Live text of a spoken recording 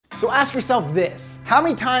So ask yourself this: how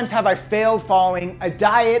many times have I failed following a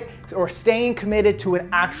diet or staying committed to an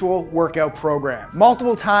actual workout program?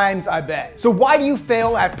 Multiple times, I bet. So why do you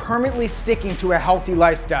fail at permanently sticking to a healthy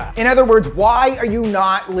lifestyle? In other words, why are you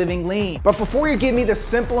not living lean? But before you give me the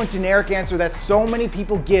simple and generic answer that so many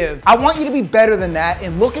people give, I want you to be better than that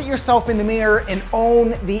and look at yourself in the mirror and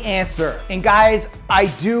own the answer. And guys, I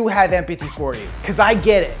do have empathy for you, because I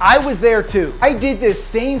get it. I was there too. I did this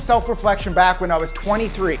same self-reflection back when I was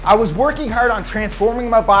 23. I was working hard on transforming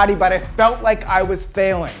my body, but I felt like I was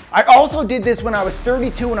failing. I also did this when I was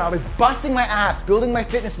 32 and I was busting my ass building my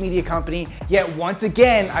fitness media company, yet once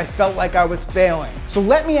again, I felt like I was failing. So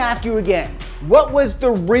let me ask you again, what was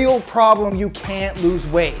the real problem you can't lose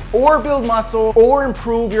weight, or build muscle, or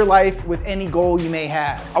improve your life with any goal you may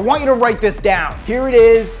have? I want you to write this down. Here it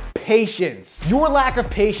is. Patience. Your lack of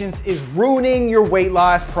patience is ruining your weight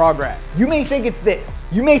loss progress. You may think it's this,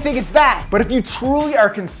 you may think it's that, but if you truly are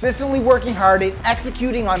consistently working hard at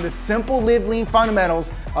executing on the simple Live Lean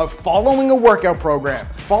fundamentals of following a workout program,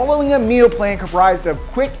 following a meal plan comprised of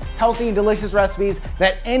quick, healthy, and delicious recipes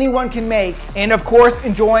that anyone can make, and of course,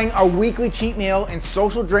 enjoying a weekly cheat meal and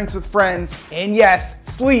social drinks with friends, and yes,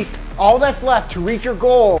 sleep, all that's left to reach your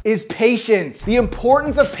goal is patience. The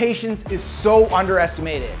importance of patience is so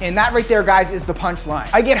underestimated. And that right there, guys, is the punchline.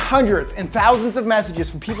 I get hundreds and thousands of messages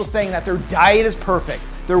from people saying that their diet is perfect,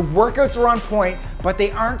 their workouts are on point, but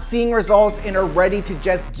they aren't seeing results and are ready to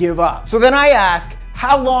just give up. So then I ask,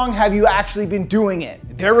 how long have you actually been doing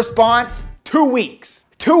it? Their response, 2 weeks.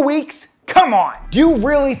 2 weeks? Come on. Do you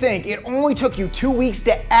really think it only took you 2 weeks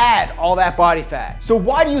to add all that body fat? So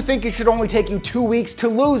why do you think it should only take you 2 weeks to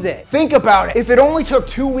lose it? Think about it. If it only took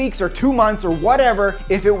 2 weeks or 2 months or whatever,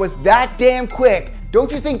 if it was that damn quick, don't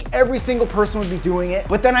you think every single person would be doing it?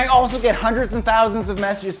 But then I also get hundreds and thousands of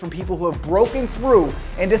messages from people who have broken through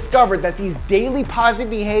and discovered that these daily positive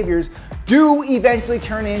behaviors do eventually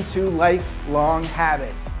turn into lifelong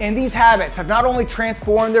habits. And these habits have not only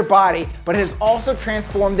transformed their body, but has also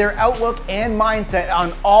transformed their outlook and mindset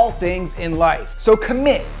on all things in life. So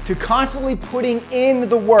commit to constantly putting in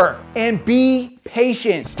the work and be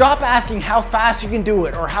patient. Stop asking how fast you can do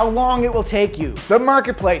it or how long it will take you. The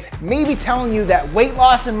marketplace may be telling you that weight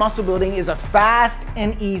loss and muscle building is a fast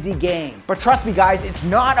and easy game. But trust me, guys, it's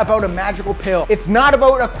not about a magical pill. It's not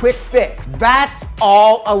about a quick fix. That's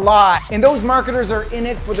all a lie. And those marketers are in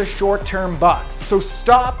it for the short-term bucks. So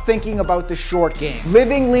stop thinking about the short game.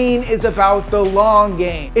 Living lean is about the long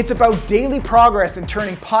game. It's about daily progress and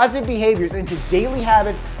turning positive behaviors into daily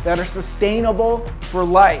habits that are sustainable for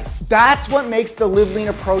life. That's what makes the Live Lean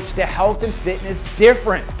approach to health and fitness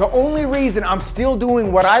different. The only reason I'm still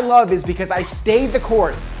doing what I love is because I stayed the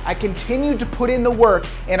course. I continued to put in the work,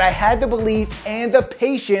 and I had the belief and the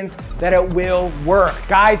patience that it will work.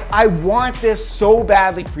 Guys, I want this so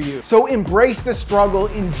badly for you. So embrace the struggle,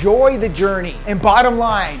 enjoy the journey, and bottom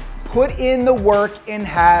line, put in the work and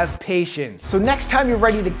have patience. So next time you're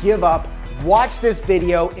ready to give up, watch this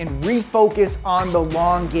video and refocus on the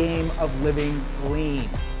long game of living lean.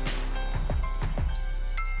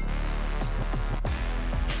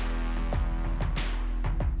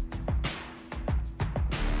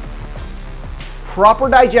 Proper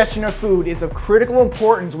digestion of food is of critical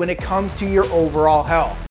importance when it comes to your overall health.